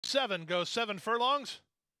7 goes 7 furlongs.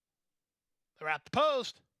 They're at the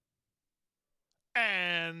post.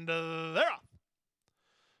 And they're off.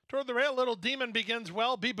 Toward the rail, Little Demon begins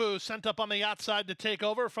well. Bibu sent up on the outside to take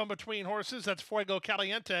over from between horses. That's Fuego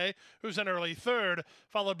Caliente, who's an early third.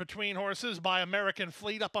 Followed between horses by American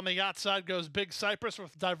Fleet. Up on the outside goes Big Cypress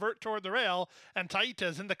with Divert toward the rail. And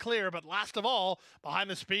Taita's in the clear, but last of all, behind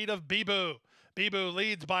the speed of Bibu. Bibu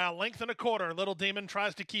leads by a length and a quarter. Little Demon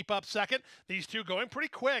tries to keep up second. These two going pretty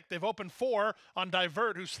quick. They've opened 4 on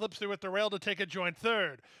Divert, who slips through at the rail to take a joint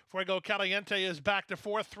third. Fuego Caliente is back to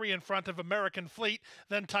 4th, 3 in front of American Fleet.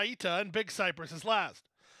 Then Taita and Big Cypress is last.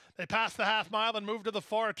 They pass the half mile and move to the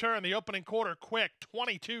far turn. The opening quarter quick,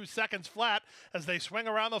 22 seconds flat as they swing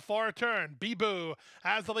around the far turn. Bibu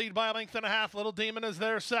has the lead by a length and a half. Little Demon is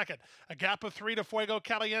there second. A gap of 3 to Fuego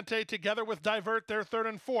Caliente together with Divert, they're third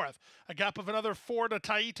and fourth. A gap of another 4 to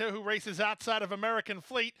Taita, who races outside of American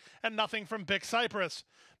Fleet, and nothing from Big Cypress.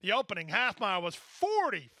 The opening half mile was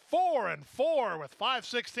 44 and 4 with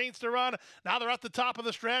 5/16 to run. Now they're at the top of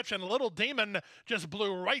the stretch, and Little Demon just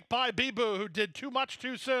blew right by Bibu, who did too much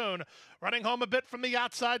too soon. Running home a bit from the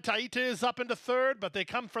outside, Taita is up into third, but they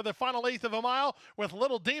come for the final 1/8 of a mile with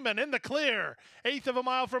Little Demon in the clear. 1/8 of a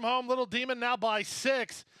mile from home, Little Demon now by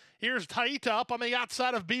 6. Here's Taita up on the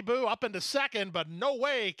outside of Bibu, up into second, but no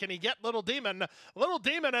way can he get Little Demon. Little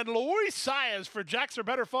Demon and Luis Saez for Jacks or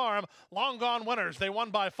Better Farm, long gone winners. They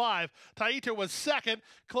won by 5. Taita was second,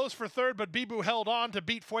 close for third, but Bibu held on to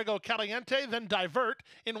beat Fuego Caliente, then Divert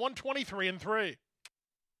in 1:23 and 3.